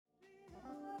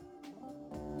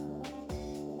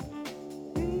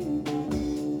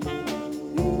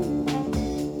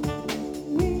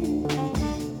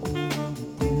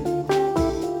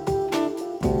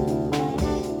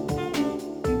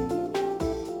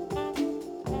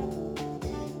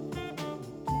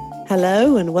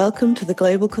Hello and welcome to the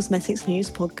Global Cosmetics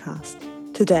News podcast.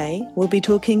 Today, we'll be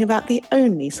talking about the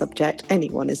only subject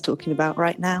anyone is talking about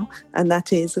right now, and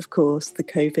that is, of course, the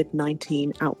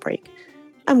COVID-19 outbreak.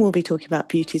 And we'll be talking about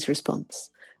beauty's response.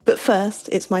 But first,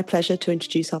 it's my pleasure to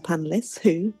introduce our panellists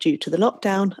who, due to the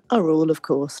lockdown, are all, of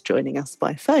course, joining us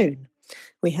by phone.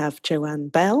 We have Joanne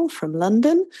Bell from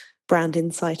London, Brand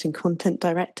Insight and Content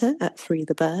Director at Free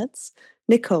the Birds,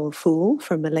 Nicole Fool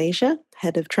from Malaysia,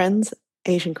 Head of Trends,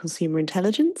 Asian Consumer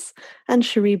Intelligence, and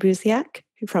Cherie Buziak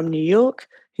from New York,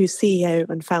 who's CEO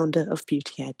and founder of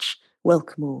BeautyEdge.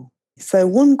 Welcome all. So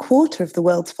 1/4 of the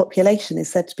world's population is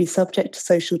said to be subject to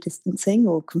social distancing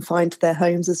or confined to their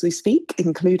homes as we speak,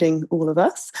 including all of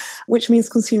us, which means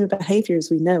consumer behaviour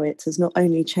as we know it has not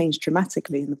only changed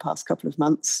dramatically in the past couple of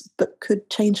months, but could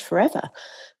change forever.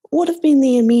 What have been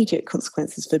the immediate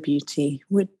consequences for beauty?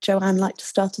 Would Joanne like to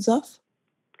start us off?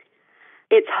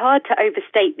 It's hard to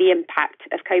overstate the impact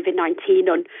of COVID-19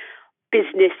 on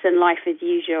business and life as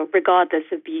usual, regardless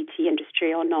of beauty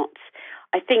industry or not.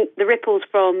 I think the ripples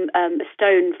from a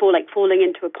stone falling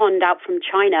into a pond out from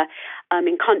China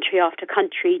in country after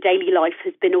country, daily life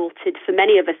has been altered for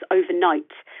many of us overnight.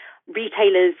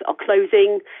 Retailers are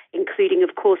closing, including,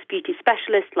 of course, beauty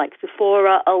specialists like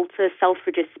Sephora, Ulta,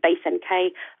 Selfridges, Space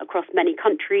NK across many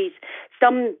countries.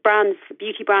 Some brands,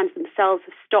 beauty brands themselves,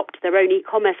 have stopped their own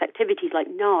e-commerce activities like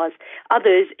NARS.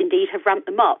 Others, indeed, have ramped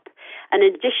them up. And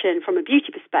in addition, from a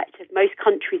beauty perspective, most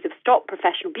countries have stopped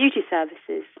professional beauty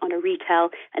services on a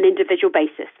retail and individual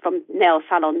basis, from nail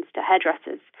salons to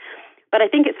hairdressers. But I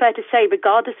think it's fair to say,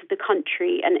 regardless of the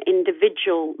country and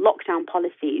individual lockdown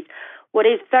policies, what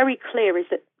is very clear is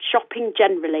that shopping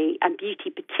generally, and beauty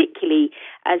particularly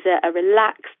as a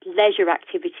relaxed leisure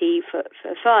activity for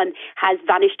fun, has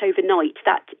vanished overnight.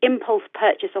 That impulse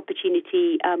purchase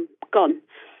opportunity gone.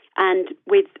 And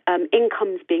with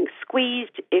incomes being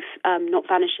squeezed, if not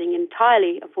vanishing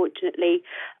entirely, unfortunately,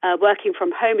 working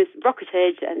from home has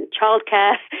rocketed, and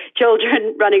childcare,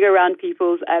 children running around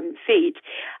people's feet,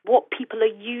 what people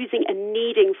are using and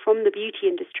needing from the beauty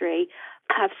industry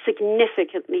have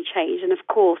significantly changed. And of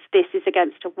course, this is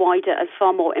against a wider and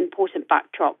far more important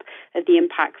backdrop of the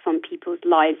impacts on people's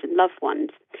lives and loved ones.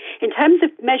 In terms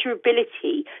of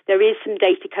measurability, there is some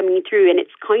data coming through, and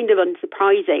it's kind of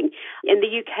unsurprising. In the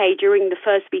UK, during the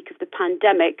first week of the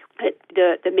pandemic, at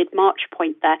the mid-March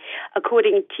point there,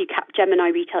 according to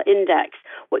Capgemini Retail Index,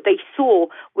 what they saw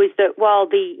was that while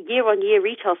the year-on-year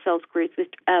retail sales growth was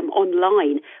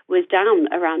online was down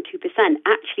around 2%,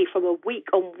 actually from a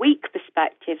week-on-week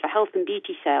perspective for health and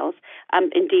beauty sales,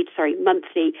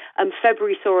 monthly,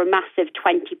 February saw a massive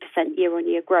 20%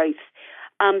 year-on-year growth.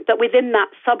 But within that,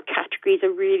 subcategories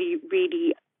are really,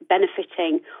 really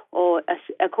benefiting, or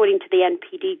according to the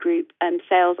NPD group,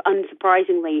 sales,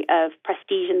 unsurprisingly, of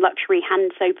prestige and luxury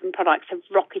hand soap and products have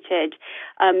rocketed.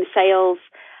 Sales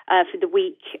for the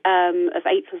week of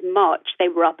 8th of March, they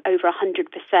were up over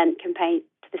 100% compared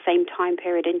to the same time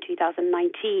period in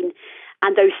 2019.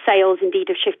 And those sales indeed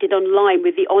have shifted online,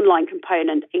 with the online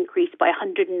component increased by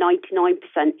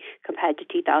 199% compared to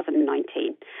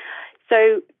 2019.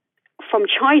 So from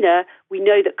China, we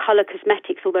know that colour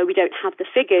cosmetics, although we don't have the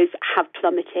figures, have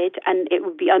plummeted, and it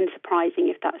would be unsurprising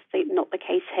if that's not the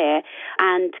case here.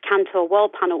 And Kantar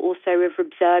World Panel also have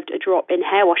observed a drop in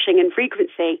hair washing and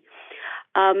frequency.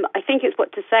 I think it's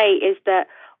what to say is that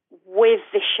with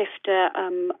the shift at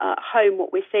home,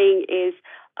 what we're seeing is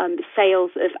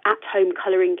sales of at-home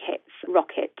colouring kits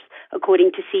rocket.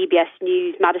 According to CBS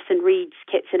News, Madison Reed's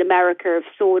kits in America have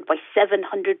soared by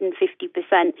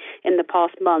 750% in the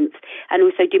past month, and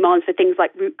also demand for things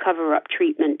like root cover-up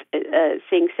treatment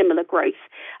seeing similar growth,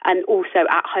 and also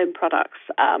at-home products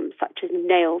such as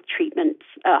nail treatments,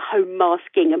 home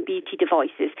masking and beauty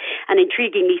devices, and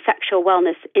intriguingly sexual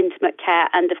wellness, intimate care,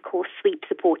 and of course sleep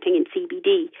supporting and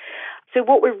CBD. So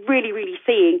what we're really, really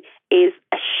seeing is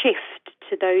a shift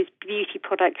to those beauty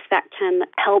products that can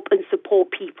help and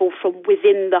support people from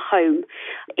within the home.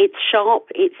 It's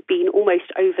sharp, it's been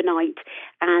almost overnight,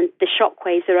 and the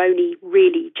shockwaves are only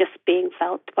really just being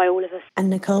felt by all of us. And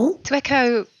Nicole? To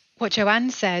echo what Joanne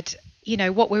said, you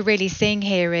know, what we're really seeing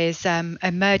here is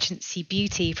emergency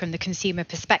beauty from the consumer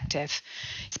perspective.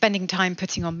 Spending time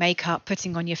putting on makeup,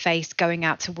 putting on your face, going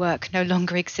out to work no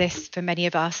longer exists for many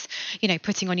of us. You know,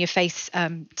 putting on your face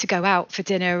to go out for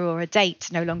dinner or a date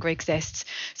no longer exists.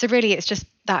 So really it's just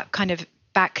that kind of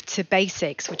back to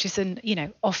basics, which is an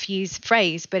off-used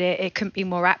phrase, but it couldn't be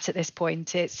more apt at this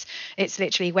point. It's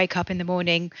literally wake up in the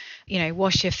morning,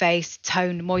 wash your face,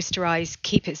 tone, moisturize,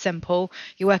 keep it simple.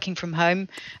 You're working from home,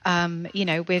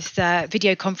 with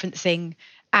video conferencing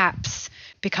apps,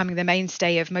 becoming the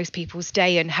mainstay of most people's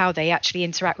day and how they actually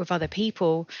interact with other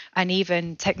people, and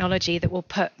even technology that will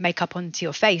put makeup onto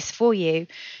your face for you,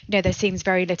 there seems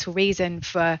very little reason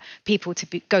for people to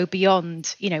go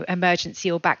beyond,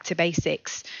 emergency or back to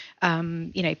basics,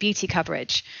 beauty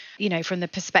coverage. From the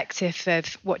perspective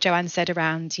of what Joanne said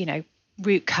around,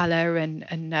 root color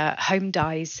and home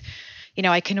dyes,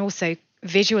 I can also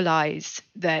visualize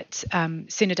that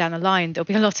sooner down the line there'll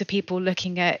be a lot of people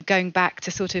looking at going back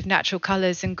to sort of natural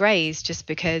colors and grays, just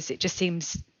because it just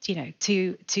seems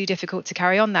too difficult to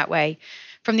carry on that way.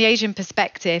 From the Asian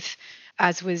perspective,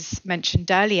 as was mentioned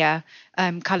earlier,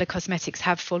 color cosmetics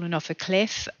have fallen off a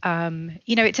cliff.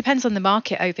 It depends on the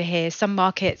market over here. Some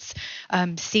markets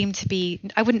seem to be,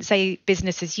 I wouldn't say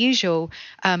business as usual,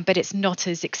 but it's not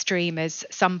as extreme as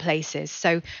some places.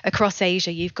 So across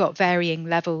Asia, you've got varying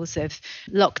levels of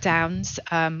lockdowns.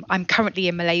 I'm currently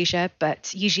in Malaysia,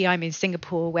 but usually I'm in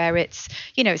Singapore, where it's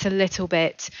a little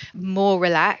bit more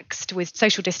relaxed with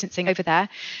social distancing over there.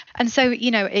 And so,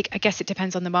 I guess it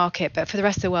depends on the market. But for the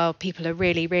rest of the world, people are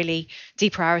really, really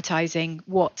deprioritizing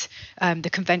what the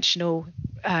conventional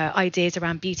ideas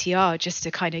around beauty are, just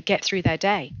to kind of get through their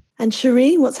day. And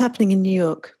Cherie, what's happening in New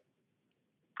York?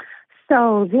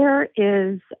 So there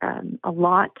is a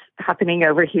lot happening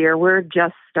over here. We're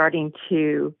just starting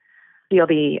to feel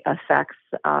the effects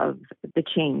of the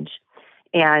change.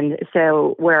 And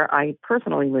so where I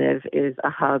personally live is a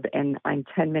hub, and I'm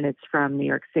 10 minutes from New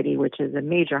York City, which is a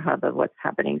major hub of what's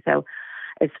happening. So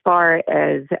as far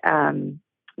as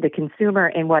the consumer,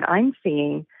 and what I'm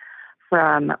seeing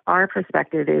from our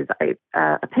perspective is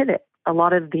a pivot. A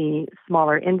lot of the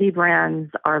smaller indie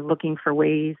brands are looking for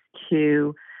ways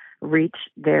to reach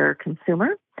their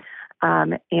consumer.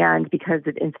 And because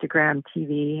of Instagram,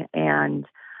 TV, and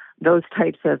those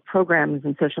types of programs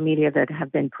and social media that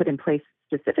have been put in place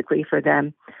specifically for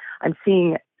them, I'm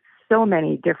seeing so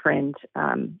many different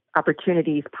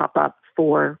opportunities pop up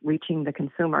for reaching the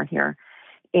consumer here.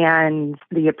 And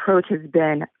the approach has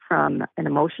been from an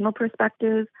emotional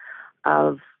perspective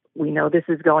of, we know this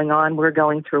is going on, we're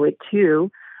going through it too,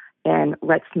 and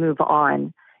let's move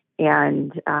on.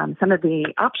 And some of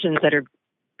the options that are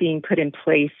being put in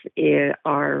place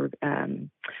are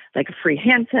like a free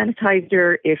hand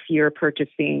sanitizer if you're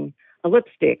purchasing a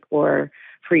lipstick, or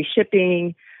free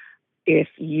shipping if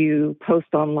you post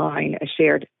online a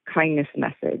shared kindness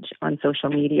message on social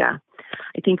media.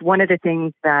 I think one of the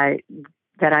things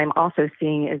that I'm also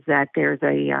seeing is that there's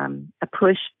a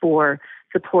push for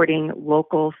supporting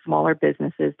local smaller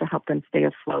businesses to help them stay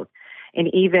afloat,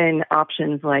 and even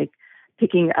options like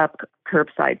picking up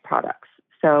curbside products.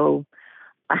 So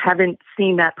I haven't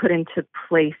seen that put into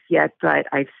place yet, but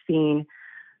I've seen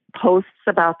posts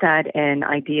about that and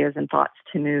ideas and thoughts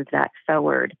to move that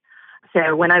forward.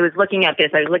 So when I was looking at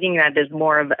this, I was looking at this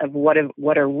more of what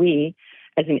are we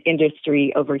as an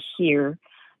industry over here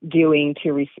doing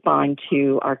to respond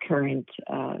to our current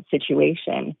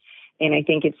situation. And I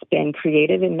think it's been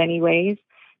creative in many ways.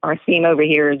 Our theme over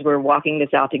here is we're walking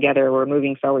this out together. We're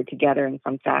moving forward together in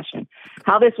some fashion.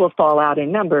 How this will fall out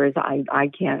in numbers,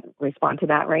 I can't respond to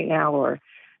that right now, or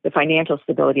the financial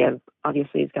stability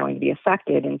obviously is going to be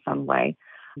affected in some way.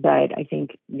 But I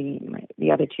think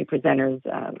the other two presenters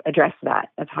address that,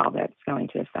 of how that's going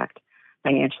to affect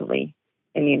financially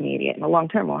in the immediate. In the long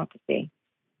term, we'll have to see.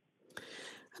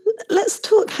 Let's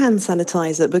talk hand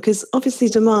sanitizer, because obviously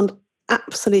demand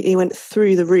absolutely went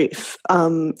through the roof,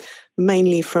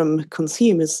 mainly from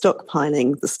consumers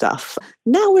stockpiling the stuff.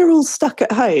 Now we're all stuck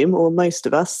at home, or most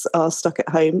of us are stuck at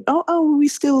home. Are we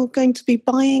still going to be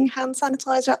buying hand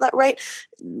sanitizer at that rate?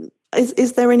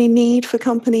 Is there any need for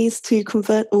companies to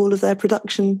convert all of their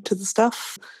production to the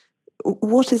stuff?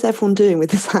 What is everyone doing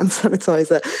with this hand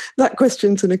sanitizer? That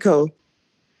question to Nicole.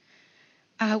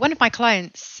 One of my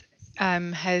clients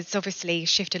has obviously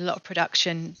shifted a lot of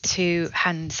production to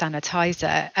hand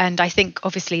sanitizer, and I think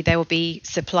obviously they will be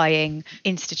supplying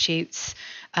institutes,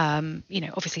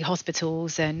 obviously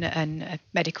hospitals and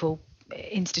medical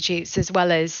institutes, as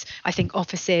well as I think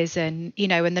offices, and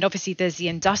and then obviously there's the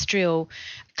industrial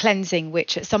cleansing,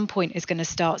 which at some point is going to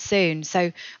start soon.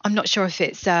 So I'm not sure if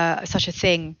it's such a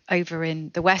thing over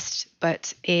in the West,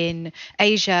 but in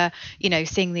Asia,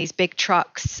 seeing these big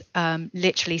trucks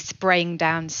literally spraying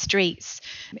down streets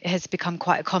has become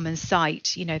quite a common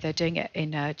sight. They're doing it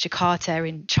in Jakarta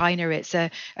in China. It's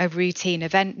a routine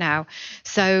event now.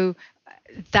 So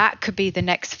that could be the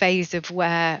next phase of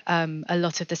where a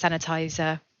lot of the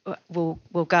sanitizer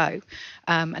will go.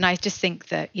 And I just think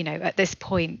that, at this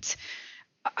point,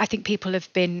 I think people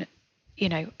have been,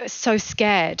 so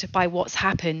scared by what's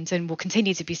happened and will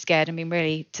continue to be scared. I mean,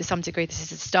 really, to some degree, this is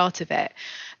the start of it.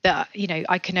 That,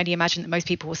 I can only imagine that most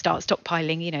people will start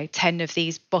stockpiling, 10 of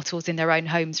these bottles in their own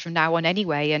homes from now on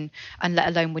anyway, and let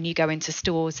alone when you go into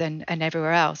stores and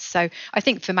everywhere else. So I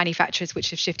think for manufacturers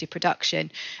which have shifted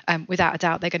production, without a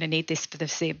doubt, they're going to need this for the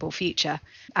foreseeable future.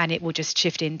 And it will just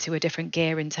shift into a different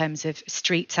gear in terms of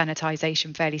street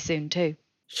sanitization fairly soon too.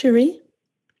 Cherie?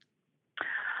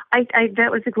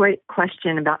 That was a great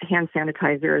question about hand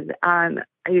sanitizers. I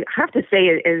have to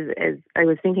say, as I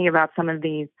was thinking about some of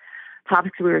these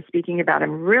topics we were speaking about,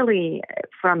 I'm really,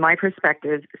 from my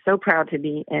perspective, so proud to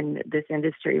be in this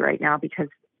industry right now, because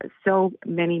so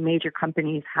many major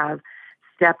companies have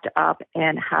stepped up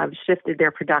and have shifted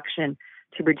their production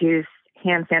to produce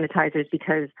hand sanitizers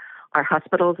because our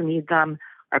hospitals need them,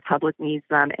 our public needs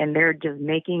them, and they're just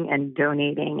making and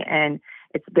donating. And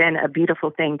it's been a beautiful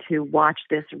thing to watch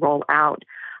this roll out.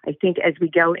 I think as we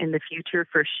go in the future,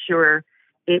 for sure,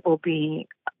 it will be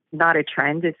not a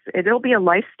trend. It'll be a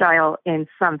lifestyle in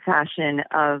some fashion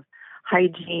of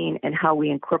hygiene and how we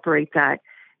incorporate that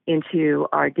into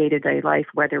our day-to-day life,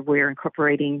 whether we're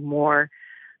incorporating more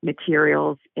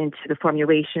materials into the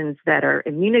formulations that are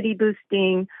immunity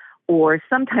boosting or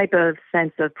some type of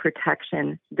sense of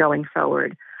protection going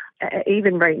forward.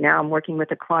 Even right now, I'm working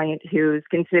with a client who's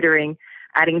considering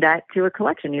adding that to a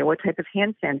collection. What type of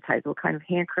hand sanitizer, what kind of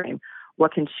hand cream,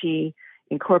 what can she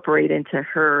incorporate into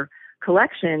her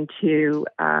collection to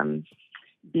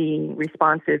be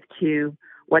responsive to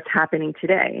what's happening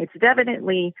today. It's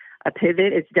definitely a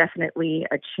pivot. It's definitely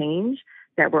a change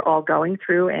that we're all going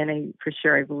through. And for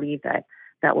sure, I believe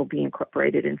that will be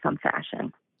incorporated in some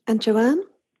fashion. And Joanne?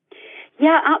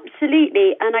 Yeah,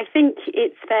 absolutely. And I think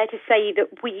it's fair to say that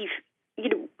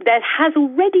there has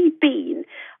already been,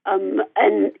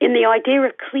 and in the idea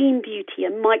of clean beauty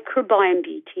and microbiome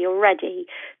beauty already,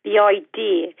 the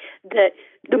idea that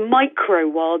the micro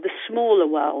world, the smaller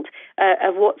world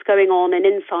of what's going on and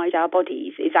inside our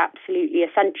bodies is absolutely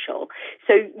essential.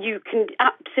 So you can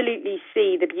absolutely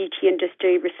see the beauty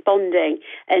industry responding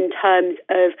in terms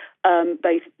of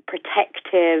both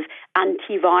protective,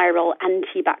 antiviral,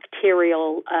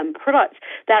 antibacterial products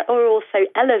that are also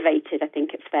elevated, I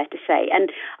think it's fair to say. And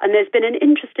there's been an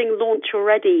interesting launch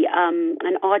already,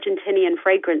 an Argentinian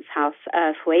fragrance house,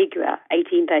 Fuegua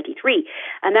 1833,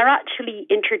 and they're actually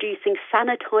introducing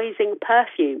sanitizing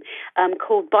perfume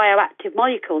called Bioactive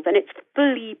Molecules, and it's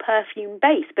fully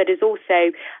perfume-based, but is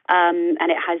also, and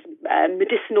it has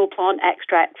medicinal plant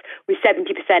extracts with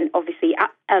 70% obviously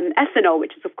ethanol,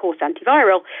 which is of course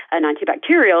antiviral and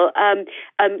antibacterial,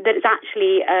 that is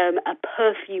actually a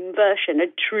perfume version, a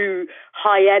true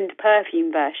high-end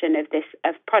perfume version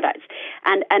of products,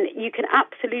 and you can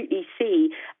absolutely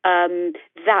see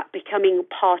that becoming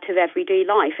part of everyday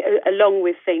life, along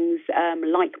with things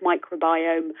like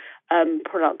microbiome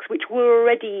products, which were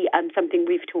already something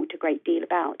we've talked a great deal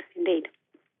about, indeed.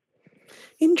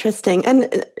 Interesting.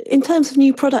 And in terms of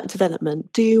new product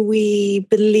development, do we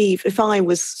believe, if I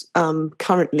was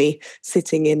currently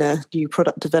sitting in a new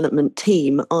product development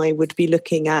team, I would be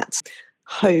looking at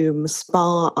home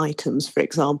spa items, for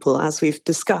example. As we've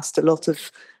discussed, a lot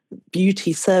of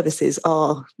beauty services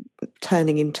are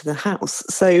turning into the house.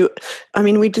 So, I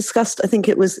mean, we discussed, I think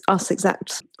it was us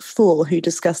Exact 4 who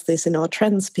discussed this in our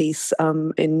trends piece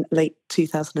in late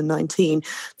 2019,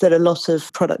 that a lot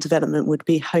of product development would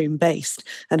be home-based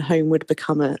and home would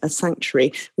become a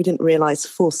sanctuary. We didn't realise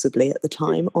forcibly at the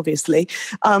time, obviously.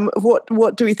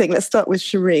 What do we think? Let's start with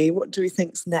Cherie. What do we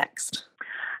think's next?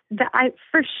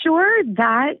 For sure,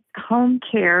 that home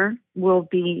care will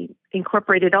be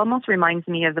incorporated. Almost reminds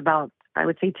me of about, I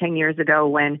would say, 10 years ago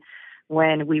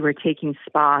when we were taking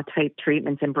spa-type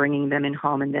treatments and bringing them in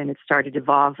home, and then it started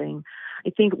evolving. I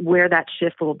think where that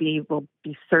shift will be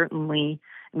certainly,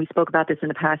 and we spoke about this in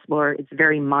the past, where it's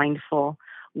very mindful,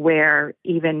 where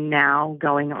even now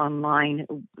going online,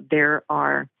 there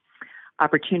are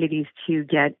opportunities to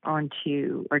get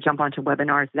onto or jump onto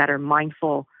webinars that are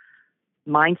mindful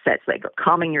mindsets, like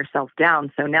calming yourself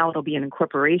down. So now it'll be an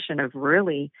incorporation of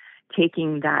really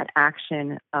taking that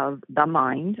action of the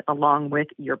mind along with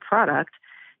your product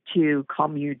to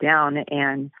calm you down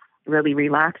and really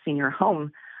relax in your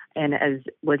home. And as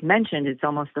was mentioned, it's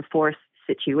almost a forced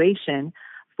situation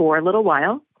for a little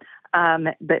while.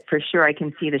 But for sure, I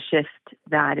can see the shift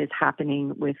that is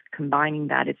happening with combining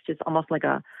that. It's just almost like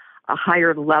a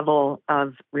higher level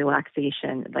of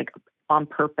relaxation, like on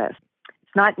purpose.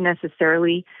 It's not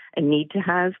necessarily a need to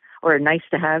have or a nice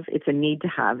to have. It's a need to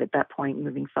have at that point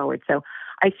moving forward. So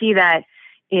I see that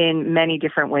in many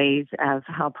different ways of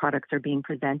how products are being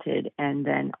presented, and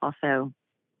then also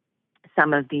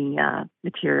some of the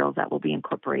materials that will be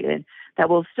incorporated that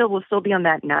will still be on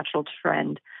that natural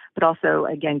trend, but also,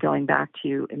 again, going back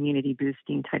to immunity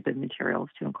boosting type of materials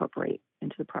to incorporate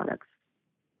into the products.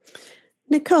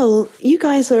 Nicole, you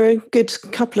guys are a good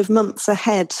couple of months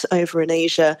ahead over in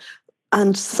Asia,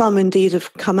 and some indeed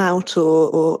have come out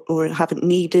or haven't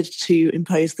needed to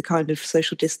impose the kind of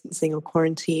social distancing or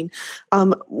quarantine.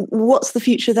 What's the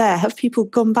future there? Have people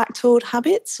gone back to old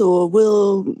habits, or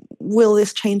will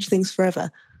this change things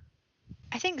forever?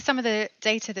 I think some of the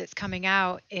data that's coming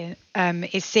out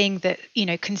is seeing that,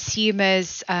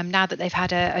 consumers, now that they've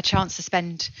had a chance to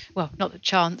spend, well, not the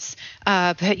chance,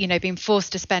 but, being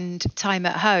forced to spend time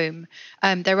at home,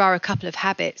 there are a couple of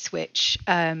habits which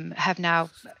have now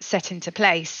set into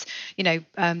place.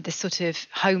 This sort of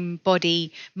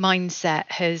homebody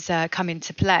mindset has come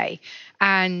into play.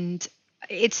 And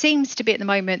it seems to be at the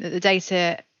moment that the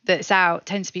data that's out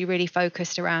tends to be really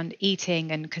focused around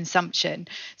eating and consumption.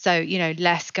 So,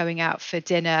 less going out for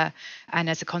dinner, and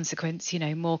as a consequence,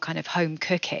 more kind of home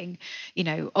cooking.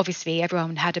 Obviously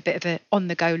everyone had a bit of an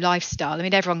on-the-go lifestyle. I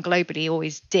mean, everyone globally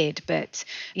always did, but,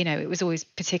 it was always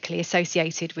particularly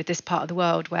associated with this part of the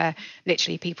world where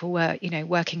literally people were,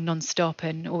 working non-stop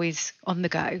and always on the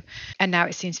go. And now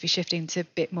it seems to be shifting to a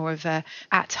bit more of a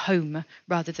at-home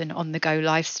rather than on-the-go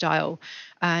lifestyle.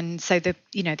 And so the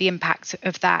impact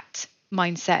of that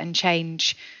mindset and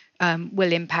change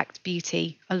will impact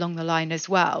beauty along the line as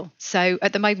well. So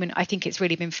at the moment, I think it's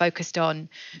really been focused on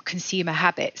consumer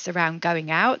habits around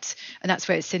going out, and that's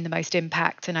where it's seen the most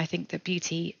impact. And I think that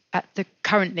beauty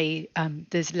currently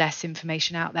there's less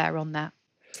information out there on that.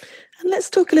 And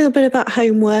let's talk a little bit about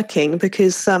home working,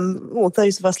 because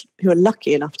those of us who are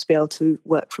lucky enough to be able to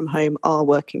work from home are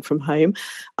working from home.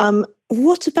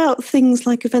 What about things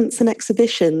like events and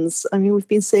exhibitions? I mean, we've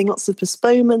been seeing lots of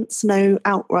postponements, no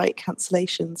outright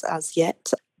cancellations as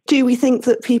yet. Do we think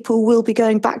that people will be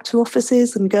going back to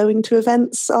offices and going to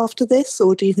events after this,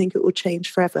 or do you think it will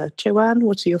change forever? Joanne,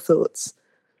 what are your thoughts?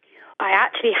 I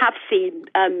actually have seen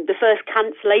the first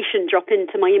cancellation drop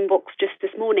into my inbox just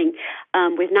this morning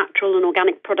with Natural and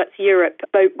Organic Products Europe,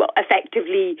 both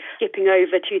effectively skipping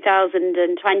over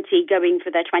 2020, going for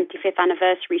their 25th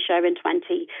anniversary show in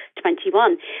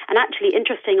 2021. And actually,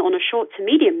 interesting, on a short to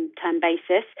medium term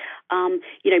basis,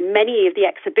 many of the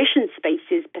exhibition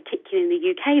spaces, particularly in the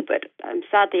UK, but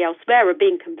sadly elsewhere, are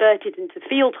being converted into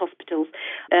field hospitals,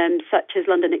 such as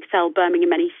London Excel, Birmingham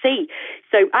NEC.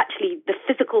 So actually, the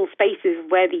physical spaces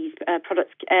where these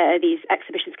these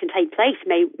exhibitions can take place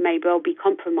may well be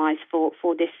compromised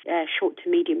for this short to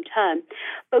medium term.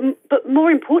 But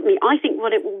more importantly, I think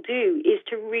what it will do is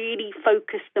to really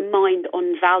focus the mind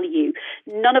on value.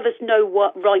 None of us know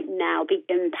what right now the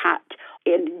impact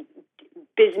in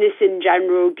business in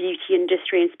general, beauty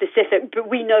industry in specific, but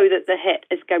we know that the hit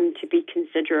is going to be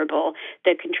considerable,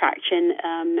 the contraction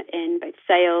in both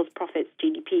sales, profits,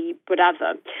 GDP,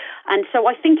 whatever. And so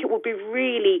I think it will be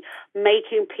really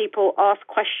making people ask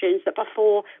questions that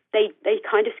before they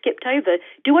kind of skipped over.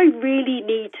 Do I really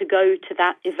need to go to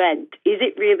that event? Is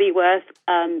it really worth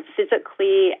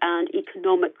physically and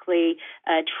economically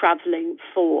traveling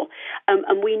for?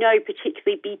 And we know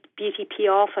particularly beauty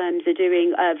PR firms are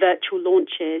doing virtual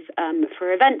launches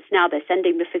for events now. They're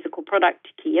sending the physical product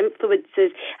to key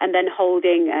influencers and then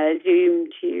holding Zoom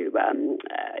to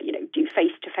do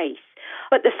face-to-face.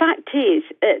 But the fact is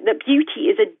that beauty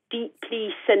is a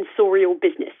deeply sensorial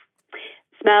business.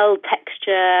 Smell,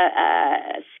 texture,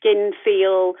 skin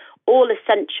feel, all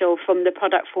essential from the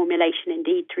product formulation,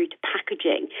 indeed, through to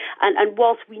packaging. And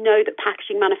whilst we know that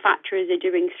packaging manufacturers are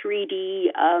doing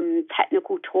 3D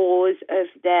technical tours of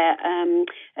their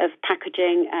of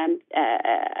packaging,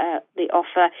 the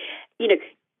offer,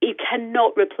 you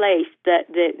cannot replace that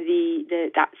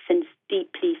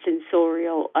deeply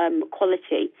sensorial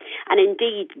quality. And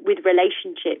indeed, with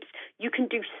relationships, you can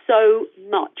do so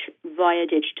much via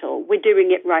digital. We're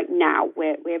doing it right now.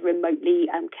 We're remotely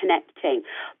connecting,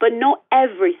 but not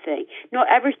everything. Not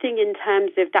everything in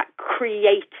terms of that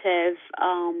creative.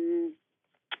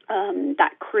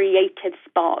 That creative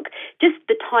spark, just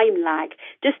the time lag,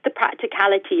 just the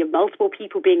practicality of multiple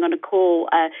people being on a call,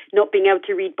 not being able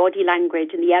to read body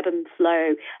language and the ebb and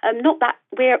flow. Not that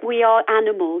we are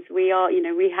animals. We are,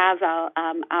 we have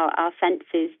our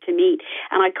senses to meet,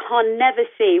 and I can never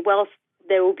see.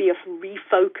 There will be a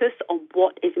refocus on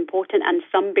what is important, and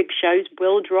some big shows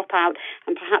will drop out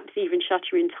and perhaps even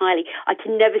shutter entirely. I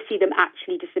can never see them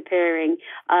actually disappearing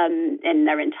in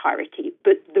their entirety.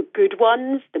 But the good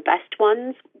ones, the best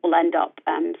ones, will end up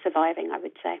surviving, I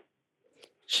would say.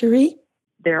 Cherie?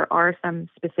 There are some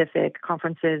specific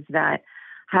conferences that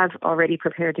have already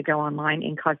prepared to go online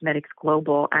in Cosmetics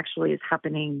Global actually is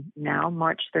happening now,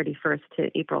 March 31st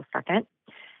to April 2nd.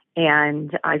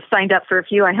 And I've signed up for a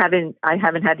few. I haven't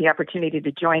had the opportunity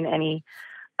to join any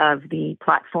of the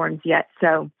platforms yet.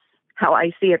 So how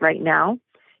I see it right now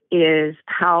is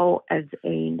how, as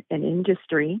an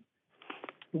industry,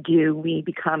 do we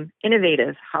become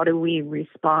innovative? How do we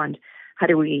respond? How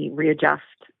do we readjust?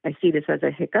 I see this as a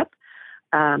hiccup.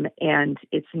 And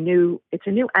it's a new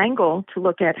angle to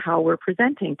look at how we're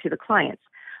presenting to the clients.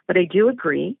 But I do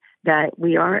agree that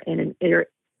we are in an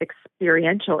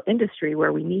experiential industry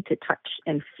where we need to touch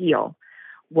and feel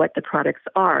what the products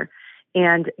are.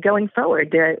 And going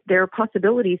forward, there are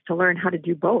possibilities to learn how to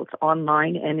do both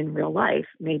online and in real life.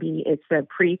 Maybe it's a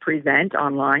pre-present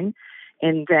online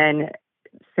and then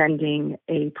sending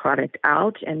a product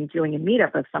out and doing a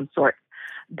meetup of some sort.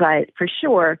 But for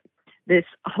sure, this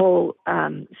whole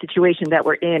situation that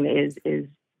we're in is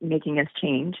making us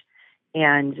change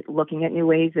and looking at new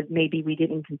ways that maybe we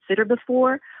didn't consider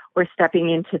before, or stepping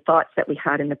into thoughts that we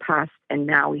had in the past and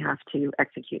now we have to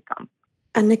execute them.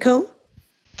 And Nicole?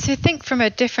 To think from a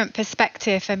different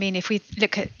perspective, I mean, if we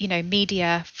look at,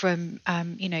 media from,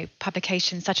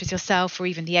 publications such as yourself or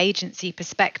even the agency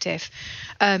perspective,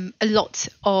 a lot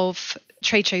of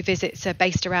trade show visits are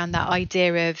based around that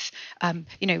idea of,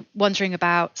 wondering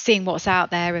about seeing what's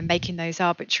out there and making those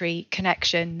arbitrary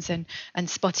connections and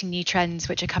spotting new trends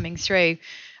which are coming through.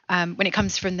 When it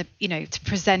comes from the, to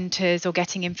presenters or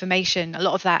getting information, a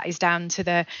lot of that is down to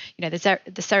the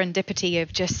serendipity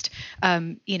of just,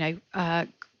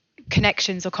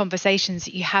 connections or conversations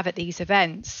that you have at these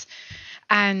events.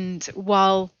 And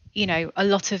while, a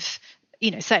lot of,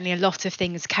 certainly a lot of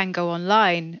things can go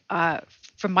online,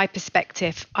 from my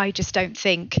perspective, I just don't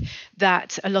think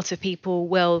that a lot of people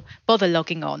will bother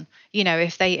logging on.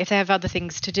 If they have other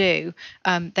things to do,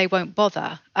 they won't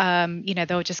bother.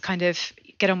 They'll just kind of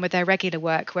get on with their regular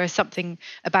work, whereas something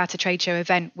about a trade show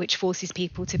event which forces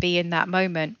people to be in that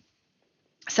moment.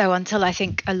 So until I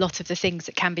think a lot of the things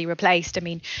that can be replaced, I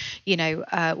mean,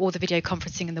 all the video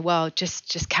conferencing in the world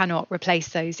just cannot replace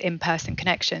those in-person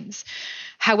connections.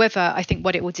 However, I think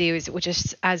what it will do is it will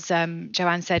just, as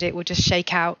Joanne said, it will just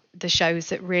shake out the shows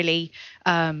that really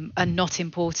are not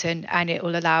important, and it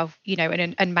will allow,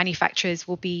 and manufacturers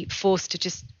will be forced to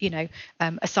just,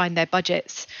 assign their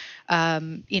budgets,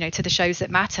 to the shows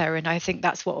that matter. And I think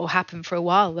that's what will happen for a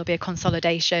while. There'll be a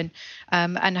consolidation,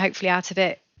 and hopefully out of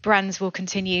it, brands will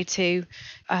continue to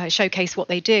showcase what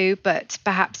they do, but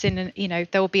perhaps there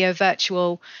will be a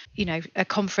virtual, a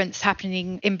conference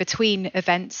happening in between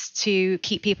events to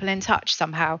keep people in touch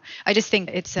somehow. I just think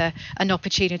it's an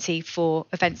opportunity for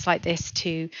events like this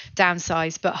to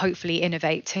downsize, but hopefully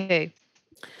innovate too.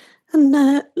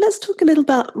 And let's talk a little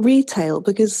about retail,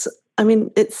 because I mean,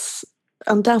 it's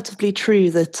undoubtedly true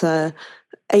that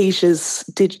Asia's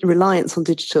reliance on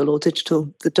digital, or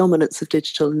the dominance of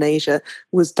digital in Asia,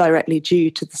 was directly due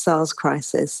to the SARS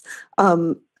crisis.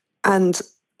 And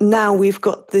now we've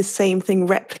got this same thing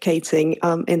replicating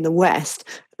in the West.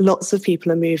 Lots of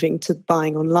people are moving to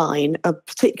buying online,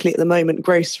 particularly at the moment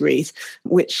groceries,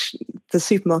 which the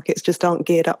supermarkets just aren't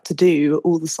geared up to do.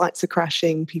 All the sites are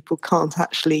crashing. People can't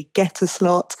actually get a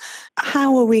slot.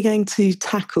 How are we going to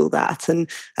tackle that? And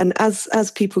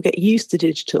as people get used to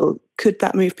digital, could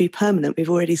that move be permanent? We've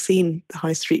already seen the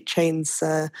high street chains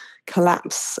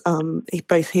collapse,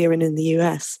 both here and in the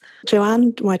US.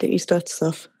 Joanne, why don't you start us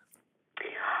off?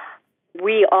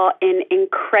 We are in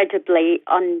incredibly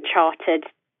uncharted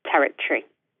territory.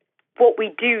 What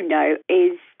we do know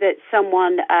is that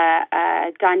someone,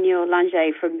 Daniel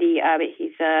Lange from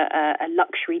he's a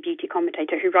luxury beauty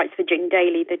commentator who writes for Jing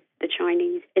Daily, the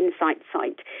Chinese insight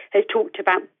site, has talked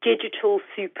about digital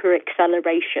super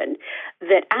acceleration,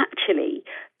 that actually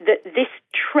that this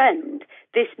trend,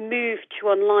 this move to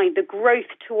online, the growth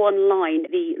to online,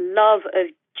 the love of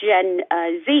Gen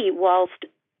Z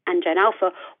and Gen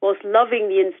Alpha, whilst loving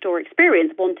the in-store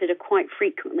experience, wanted to quite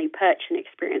frequently purchase and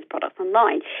experience products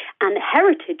online. And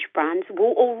heritage brands were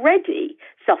already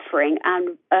suffering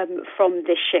from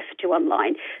this shift to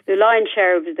online. The lion's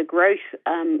share of the growth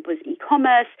was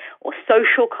e-commerce or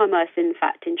social commerce, in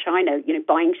fact, in China,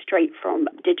 buying straight from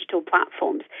digital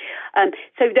platforms.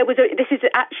 So this is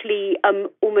actually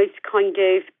almost kind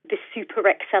of the super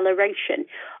acceleration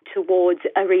towards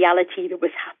a reality that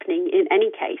was happening in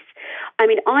any case. I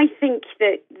mean, I think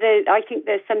there's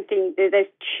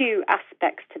two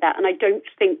aspects to that, and I don't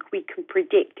think we can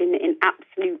predict in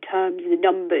absolute terms the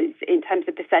numbers in terms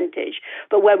of percentage.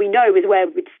 But where we know is where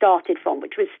we'd started from,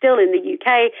 which was still in the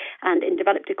UK and in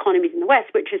developed economies in the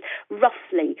West, which is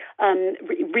roughly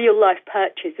real life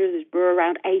purchases were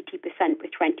around 80%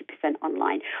 with 20%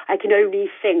 online. I can only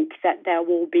think that there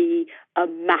will be a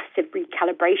massive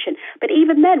recalibration. But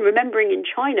even then, remembering in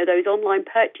China, those online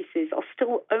purchases are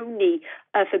still only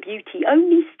for beauty,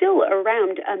 only still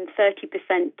around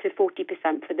 30% to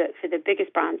 40% for the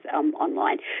biggest brands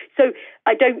online. So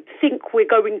I don't think we're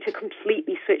going to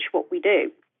completely switch what we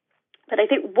do. But I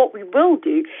think what we will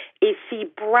do is see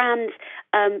brands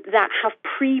that have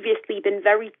previously been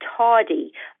very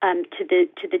tardy to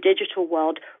the digital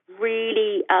world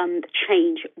really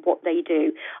change what they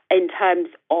do in terms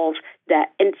of their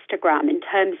Instagram, in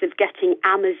terms of getting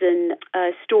Amazon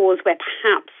stores where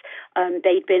perhaps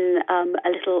they'd been a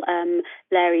little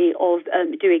leery of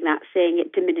doing that, seeing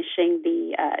it diminishing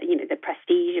the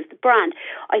prestige of the brand.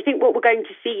 I think what we're going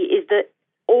to see is that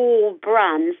all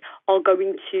brands are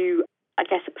going to, I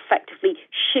guess, effectively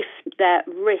shift their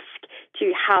risk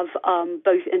to have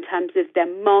both in terms of their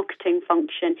marketing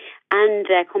function and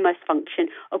their commerce function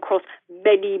across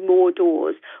many more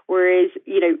doors. Whereas,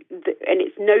 and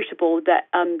it's notable that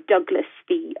Douglas,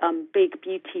 the big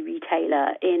beauty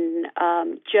retailer in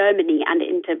Germany and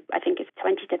into, I think it's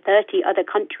 20 to 30 other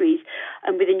countries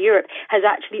within Europe, has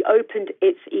actually opened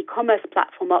its e-commerce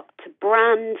platform up to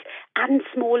brands and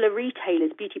smaller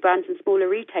retailers, beauty brands and smaller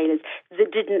retailers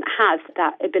that didn't have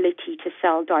that ability to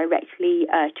sell directly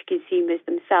to consumers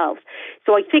themselves.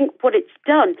 So I think what it's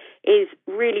done is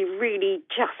really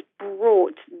just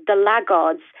brought the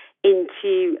laggards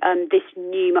into this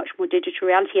new, much more digital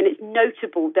reality. And it's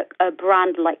notable that a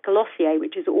brand like Glossier,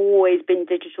 which has always been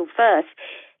digital first,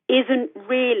 isn't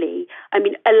really,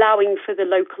 allowing for the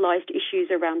localized issues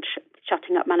around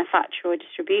shutting up manufacture or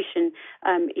distribution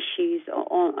issues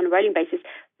on a rolling basis.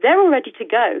 They're all ready to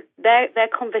go. Their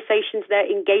conversations, their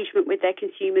engagement with their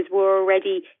consumers were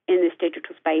already in this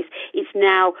digital space. It's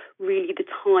now really the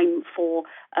time for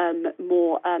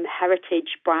more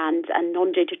heritage brands and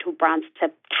non-digital brands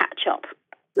to catch up.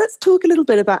 Let's talk a little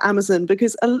bit about Amazon,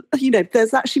 because,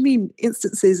 there's actually been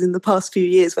instances in the past few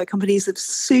years where companies have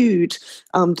sued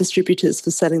distributors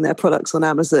for selling their products on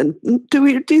Amazon. Do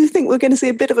you think we're going to see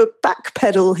a bit of a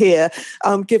backpedal here,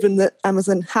 given that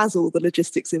Amazon has all the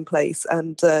logistics in place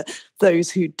and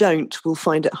those who don't will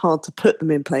find it hard to put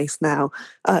them in place now?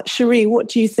 Cherie, what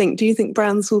do you think? Do you think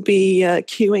brands will be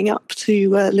queuing up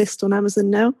to list on Amazon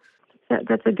now?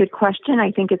 That's a good question.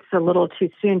 I think it's a little too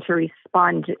soon to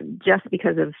respond just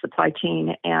because of supply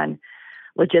chain and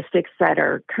logistics that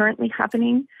are currently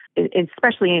happening,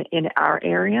 especially in our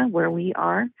area where we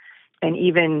are, and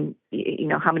even,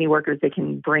 how many workers they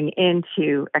can bring in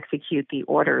to execute the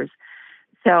orders.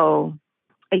 So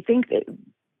I think that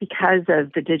because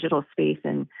of the digital space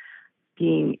and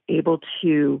being able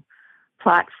to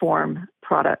platform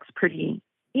products pretty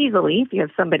easily, if you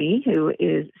have somebody who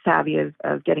is savvy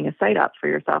of getting a site up for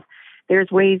yourself,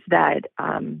 there's ways that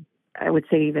I would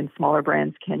say even smaller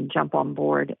brands can jump on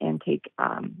board and take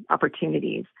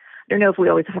opportunities. I don't know if we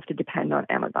always have to depend on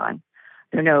Amazon.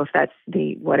 I don't know if that's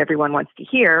what everyone wants to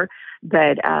hear,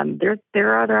 but there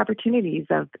are other opportunities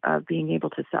of being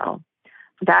able to sell.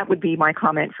 That would be my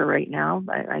comment for right now.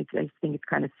 I think it's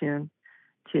kind of soon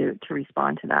to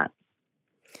respond to that.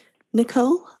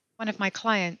 Nicole? One of my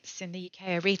clients in the UK,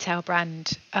 a retail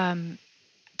brand,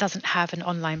 doesn't have an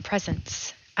online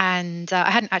presence. And I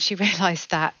hadn't actually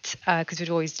realised that because we'd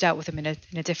always dealt with them in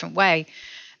a different way.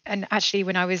 And actually,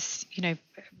 when I was,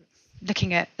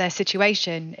 looking at their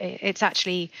situation, it's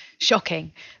actually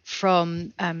shocking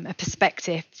from a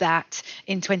perspective that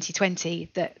in 2020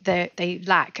 that they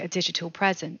lack a digital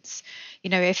presence.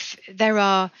 If there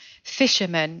are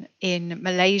fishermen in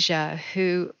Malaysia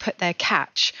who put their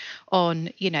catch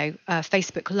on,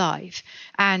 Facebook Live,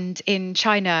 and in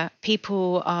China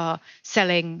people are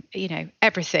selling,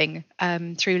 everything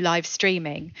through live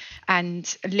streaming,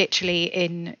 and literally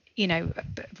in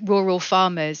rural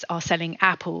farmers are selling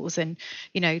apples, and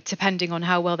depending on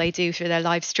how well they do through their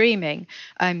live streaming,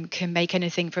 can make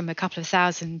anything from a couple of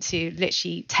thousand to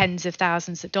literally tens of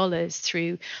thousands of dollars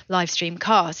through live stream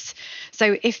casts.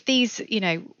 So if these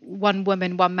one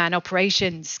woman, one man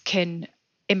operations can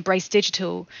embrace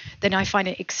digital, then I find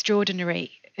it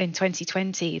extraordinary in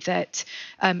 2020 that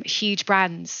huge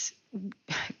brands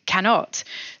cannot.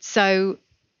 So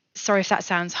sorry if that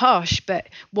sounds harsh, but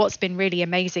what's been really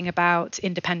amazing about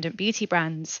independent beauty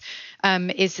brands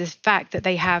is the fact that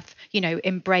they have,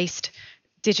 embraced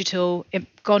digital,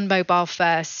 gone mobile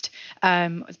first,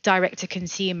 direct to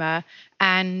consumer,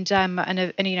 and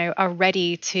are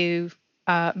ready to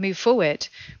move forward,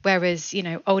 whereas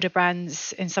older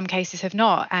brands in some cases have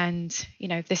not. And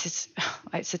this is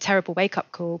it's a terrible wake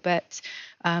up call, but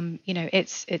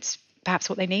it's perhaps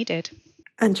what they needed.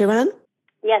 And Joanne?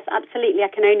 Yes, absolutely. I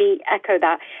can only echo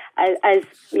that. As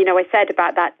I said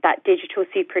about that digital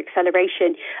super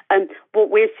acceleration. What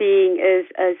we're seeing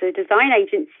as a design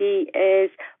agency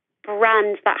is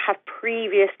brands that have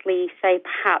previously, say,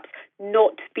 perhaps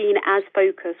not been as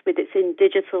focused with its in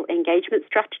digital engagement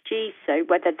strategies. So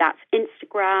whether that's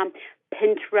Instagram,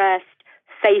 Pinterest,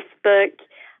 Facebook,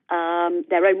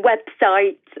 their own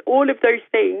websites, all of those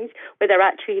things, where they're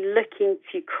actually looking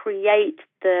to create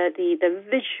the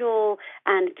visual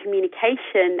and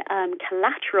communication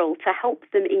collateral to help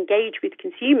them engage with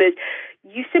consumers.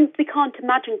 You simply can't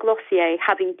imagine Glossier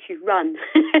having to run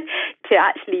to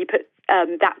actually put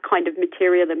that kind of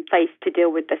material in place to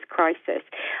deal with this crisis.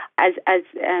 As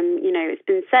it's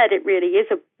been said, it really is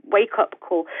a wake-up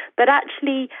call. But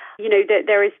actually,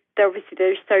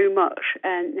 there's so much,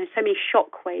 and there's so many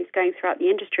shockwaves going throughout the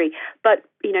industry. But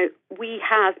we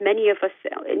have, many of us,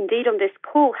 indeed on this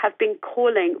call, have been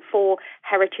calling for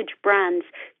heritage brands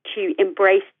to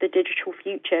embrace the digital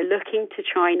future, looking to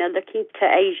China, looking to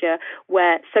Asia,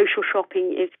 where social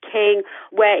shopping is king,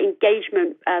 where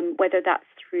engagement, whether that's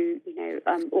through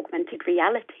augmented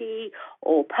reality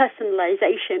or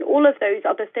personalization, all of those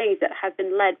other things that have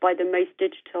been led by the most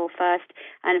digital first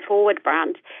and forward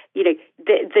brand,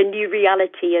 the new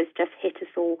reality has just hit us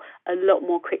all a lot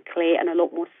more quickly and a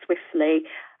lot more swiftly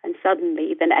and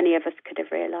suddenly than any of us could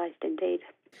have realized, indeed.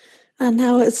 And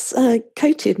now, as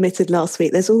Coty admitted last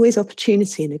week, there's always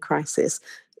opportunity in a crisis.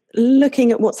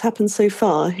 Looking at what's happened so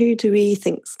far, who do we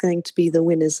think is going to be the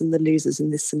winners and the losers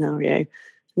in this scenario?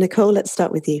 Nicole, let's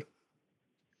start with you.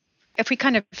 If we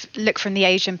kind of look from the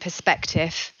Asian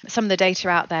perspective, some of the data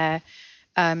out there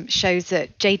shows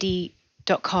that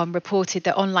JD.com reported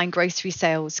that online grocery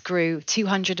sales grew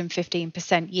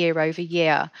 215% year over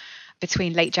year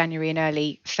between late January and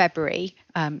early February.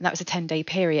 That was a 10-day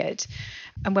period.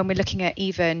 And when we're looking at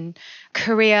even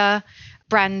Korea,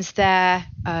 brands there,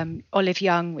 Olive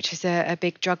Young, which is a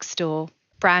big drugstore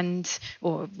brand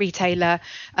or retailer,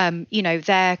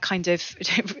 they're kind of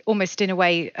almost in a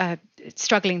way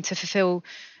struggling to fulfill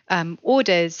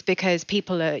orders because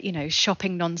people are,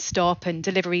 shopping nonstop and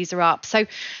deliveries are up. So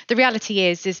the reality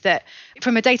is that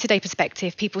from a day-to-day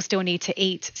perspective, people still need to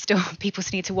eat, people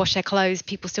still need to wash their clothes,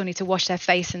 people still need to wash their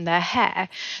face and their hair.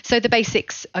 So the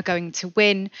basics are going to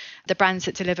win. The brands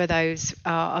that deliver those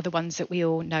are the ones that we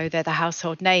all know, they're the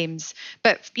household names.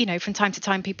 But, from time to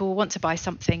time, people want to buy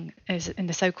something as in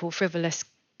the so-called frivolous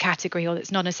category or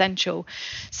that's non-essential.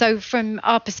 So from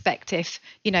our perspective,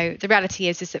 the reality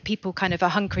is that people kind of are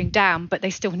hunkering down, but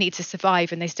they still need to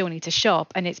survive and they still need to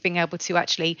shop, and it's being able to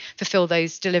actually fulfill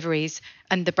those deliveries.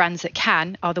 And the brands that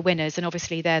can are the winners, and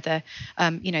obviously they're the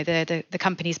they're the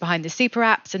companies behind the super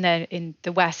apps, and they're in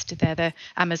the West, they're the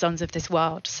Amazons of this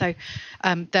world. So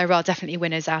there are definitely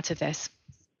winners out of this.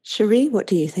 Cherie, what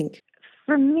do you think?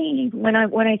 For me, when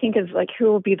I think of like who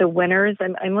will be the winners,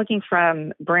 I'm looking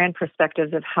from brand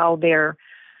perspectives of how they're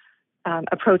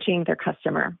approaching their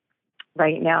customer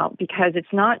right now, because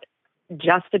it's not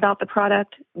just about the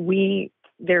product.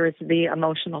 There is the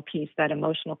emotional piece, that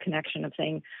emotional connection of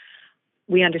saying,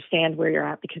 we understand where you're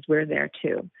at because we're there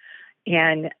too.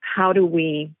 And how do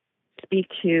we speak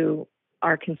to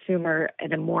our consumer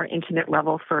at a more intimate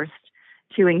level first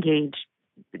to engage,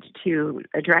 to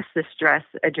address the stress,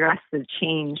 address the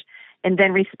change, and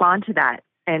then respond to that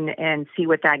and see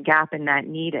what that gap and that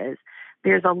need is.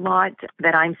 There's a lot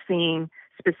that I'm seeing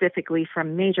specifically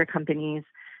from major companies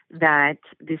that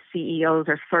the CEOs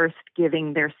are first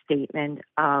giving their statement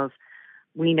of,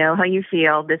 we know how you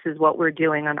feel, this is what we're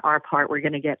doing on our part, we're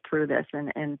going to get through this.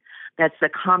 And that's the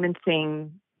common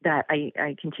thing that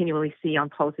I continually see on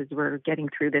posts, is we're getting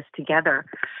through this together.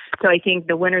 So I think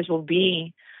the winners will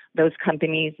be those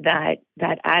companies that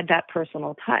add that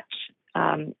personal touch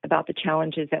about the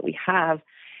challenges that we have,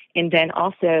 and then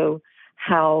also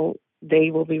how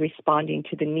they will be responding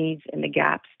to the needs and the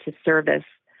gaps to service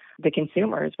the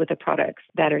consumers with the products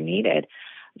that are needed.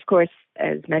 Of course,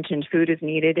 as mentioned, food is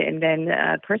needed, and then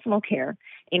personal care.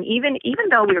 And even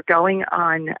though we're going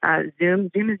on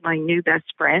Zoom is my new best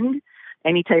friend,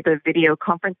 any type of video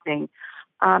conferencing,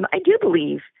 I do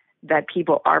believe that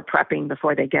people are prepping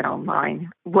before they get online,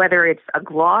 whether it's a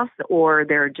gloss or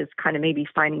they're just kind of maybe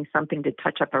finding something to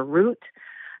touch up a root.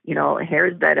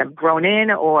 hairs that have grown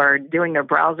in or doing their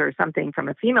brows or something from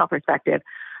a female perspective,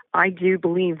 I do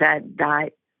believe that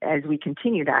as we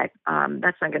continue that's not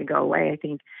going to go away. I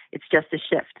think it's just a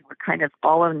shift. We're kind of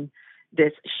all in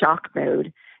this shock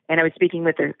mode. And I was speaking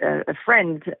with a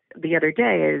friend the other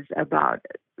day is about,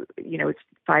 it's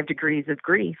 5 degrees of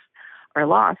grief or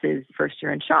loss is first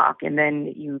you're in shock, and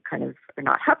then you kind of are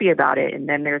not happy about it, and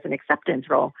then there's an acceptance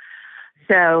role.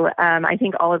 So I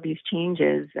think all of these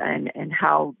changes and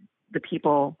how the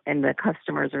people and the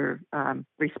customers are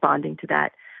responding to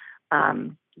that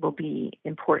will be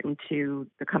important to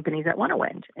the companies that want to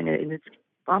win. And it's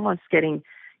almost getting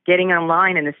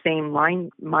online in the same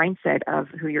mindset of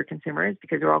who your consumer is,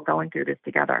 because we're all going through this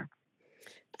together.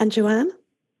 And Joanne?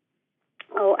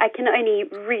 Oh, I can only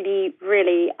really,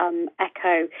 really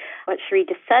echo what Cherie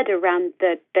just said around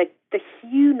the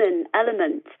human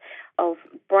element of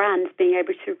brands being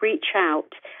able to reach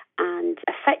out and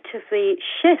effectively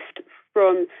shift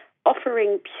from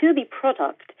offering purely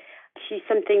product to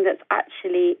something that's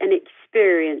actually an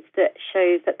experience that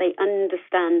shows that they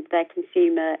understand their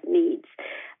consumer needs.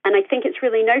 And I think it's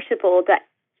really notable that,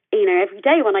 every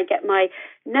day when I get my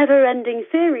never-ending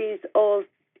series of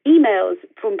emails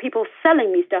from people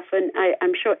selling me stuff, and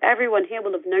I'm sure everyone here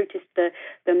will have noticed the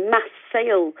mass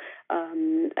sale,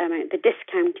 the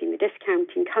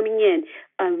discounting coming in,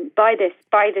 buy this,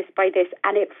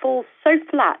 and it falls so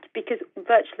flat because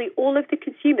virtually all of the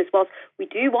consumers, whilst we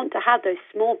do want to have those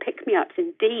small pick-me-ups,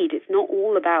 indeed, it's not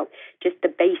all about just the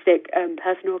basic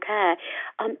personal care,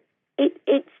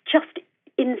 it's just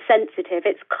insensitive.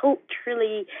 It's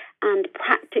culturally and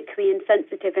practically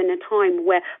insensitive in a time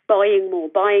where buying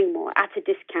more at a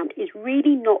discount is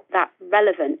really not that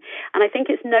relevant. And I think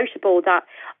it's notable that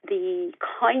the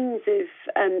kinds of,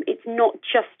 it's not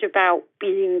just about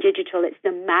being digital, it's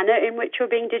the manner in which you're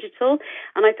being digital.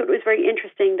 And I thought it was very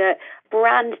interesting that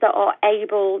brands that are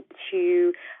able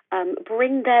to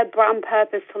bring their brand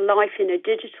purpose to life in a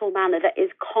digital manner that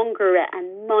is congruent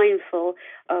and mindful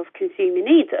of consumer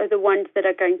needs are the ones that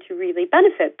are going to really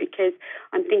benefit, because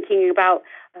I'm thinking about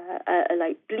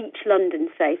like Bleach London,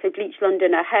 say. So Bleach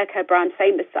London, a hair care brand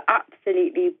famous for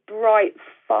absolutely bright,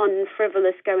 fun,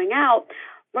 frivolous going out.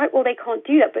 Right, well, they can't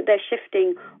do that, but they're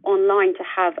shifting online to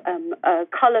have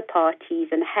colour parties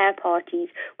and hair parties,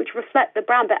 which reflect the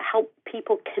brand, but help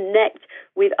people connect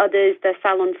with others, their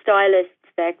salon stylists,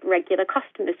 their regular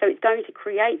customers. So it's going to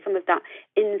create some of that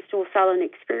in-store salon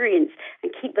experience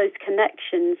and keep those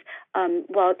connections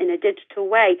while in a digital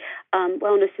way.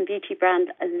 Wellness and beauty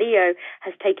brand Leo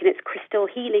has taken its crystal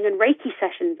healing and Reiki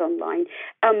sessions online.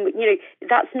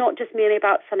 That's not just merely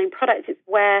about selling products. It's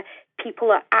where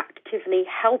people are actively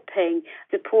helping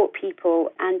support people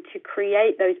and to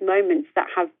create those moments that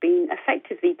have been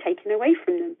effectively taken away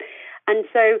from them. And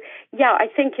so, I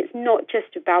think it's not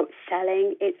just about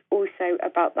selling, it's also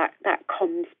about that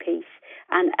comms piece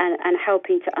and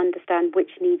helping to understand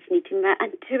which needs need to be met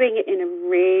and doing it in a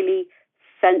really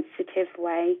sensitive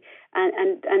way.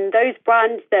 And those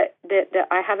brands that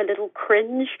I have a little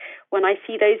cringe when I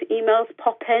see those emails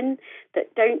pop in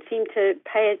that don't seem to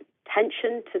pay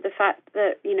attention to the fact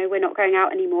that, we're not going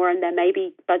out anymore and there may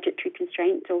be budgetary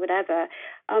constraints or whatever.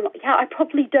 I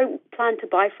probably don't plan to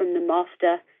buy from them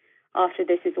after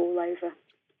this is all over.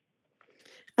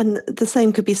 And the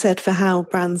same could be said for how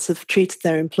brands have treated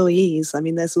their employees. I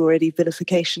mean, there's already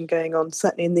vilification going on,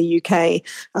 certainly in the UK,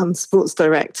 Sports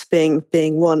Direct being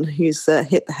one who's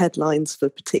hit the headlines for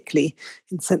particularly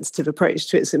insensitive approach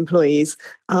to its employees.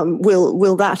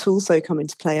 Will that also come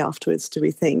into play afterwards, do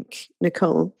we think,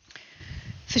 Nicole?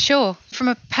 For sure. From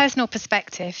a personal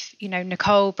perspective,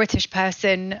 Nicole, British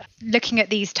person, looking at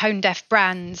these tone-deaf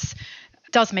brands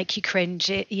does make you cringe,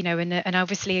 and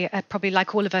obviously probably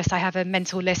like all of us, I have a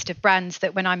mental list of brands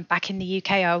that when I'm back in the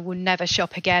UK, I will never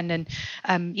shop again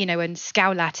and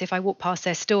scowl at if I walk past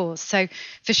their stores. So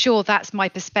for sure, that's my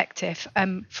perspective.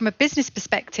 From a business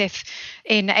perspective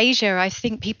in Asia, I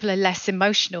think people are less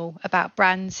emotional about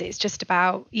brands. It's just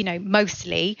about,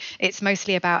 mostly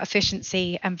about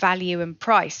efficiency and value and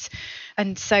price.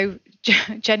 And so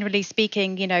generally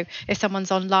speaking, if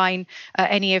someone's online,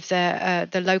 any of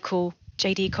the local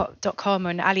JD.com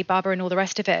and Alibaba and all the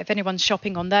rest of it, if anyone's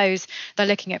shopping on those, they're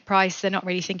looking at price, they're not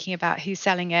really thinking about who's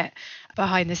selling it.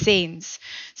 behind the scenes.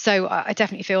 So I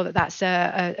definitely feel that that's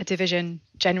a division,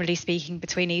 generally speaking,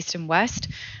 between East and West.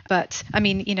 But I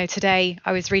mean, today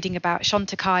I was reading about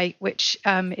Chantecaille, which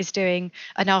is doing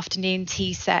an afternoon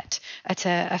tea set at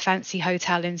a fancy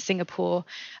hotel in Singapore,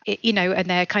 and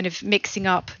they're kind of mixing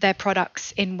up their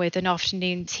products in with an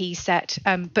afternoon tea set,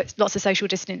 but lots of social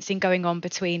distancing going on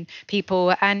between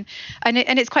people. And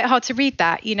it's quite hard to read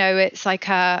that. It's like,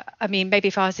 maybe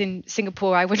if I was in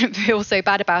Singapore, I wouldn't feel so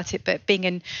bad about it. But being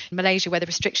in Malaysia, where the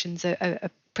restrictions are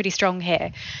pretty strong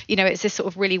here, it's this sort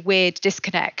of really weird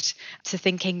disconnect to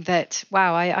thinking that,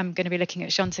 wow, I'm going to be looking at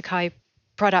Chantecaille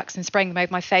products and spraying them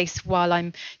over my face while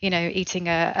I'm, eating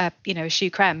a choux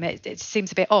creme. It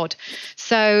seems a bit odd.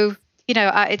 So,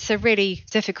 it's a really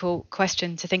difficult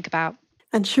question to think about.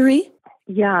 And Cherie?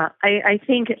 Yeah, I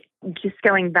think just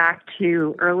going back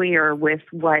to earlier with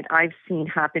what I've seen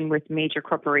happen with major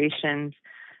corporations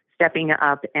stepping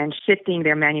up and shifting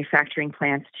their manufacturing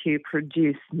plants to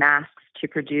produce masks, to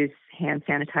produce hand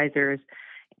sanitizers,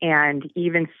 and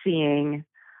even seeing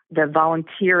the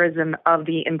volunteerism of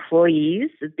the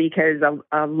employees, because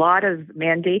a lot of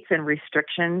mandates and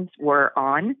restrictions were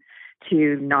on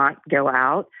to not go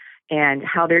out, and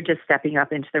how they're just stepping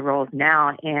up into the roles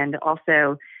now, and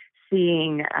also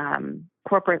seeing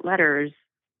corporate letters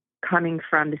coming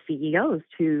from the CEOs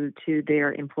to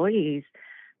their employees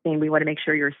saying, we want to make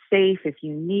sure you're safe if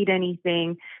you need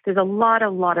anything. There's a lot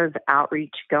of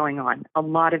outreach going on, a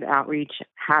lot of outreach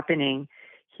happening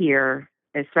here,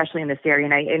 especially in this area.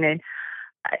 And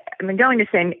I'm going to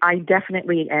say I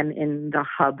definitely am in the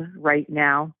hub right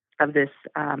now of this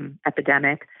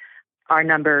epidemic. Our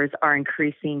numbers are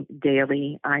increasing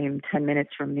daily. I am 10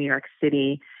 minutes from New York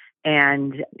City.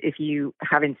 And if you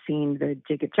haven't seen, the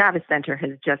Jacob Javits Center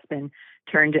has just been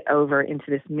turned over into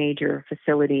this major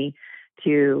facility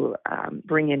to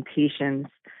bring in patients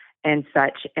and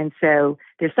such. And so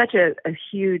there's such a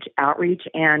huge outreach,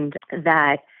 and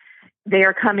that they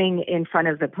are coming in front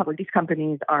of the public. These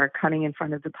companies are coming in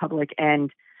front of the public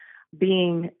and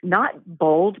being not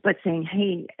bold, but saying,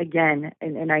 hey, again,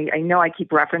 and I know I keep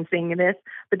referencing this,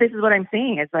 but this is what I'm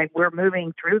saying. It's like, we're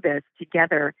moving through this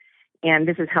together, and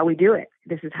this is how we do it.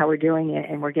 This is how we're doing it,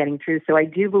 and we're getting through. So I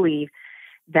do believe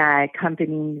that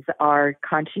companies are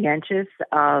conscientious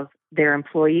of their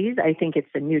employees. I think it's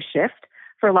a new shift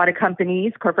for a lot of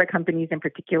companies, corporate companies in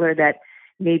particular, that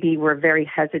maybe were very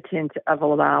hesitant of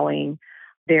allowing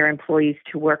their employees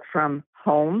to work from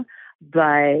home,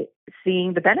 but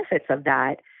seeing the benefits of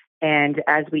that. And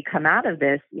as we come out of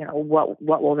this, what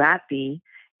will that be,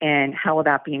 and how will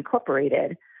that be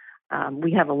incorporated?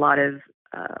 We have a lot of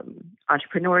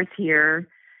entrepreneurs here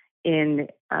in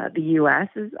the U.S.,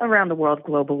 around the world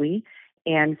globally.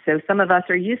 And so some of us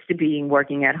are used to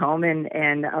working at home,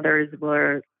 and others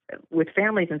were with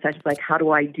families and such. Like, how do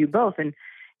I do both?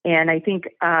 And I think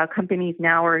companies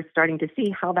now are starting to see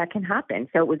how that can happen.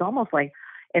 So it was almost like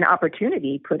an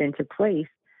opportunity put into place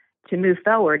to move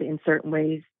forward in certain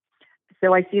ways.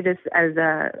 So I see this as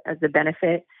a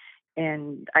benefit,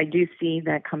 and I do see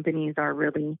that companies are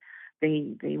really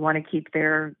they want to keep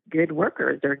their good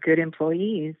workers, their good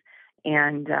employees,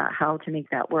 and how to make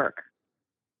that work.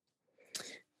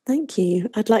 Thank you.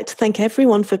 I'd like to thank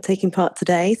everyone for taking part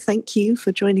today. Thank you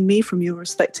for joining me from your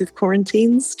respective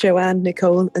quarantines, Joanne,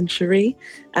 Nicole, and Cherie.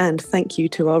 And thank you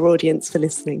to our audience for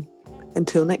listening.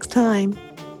 Until next time.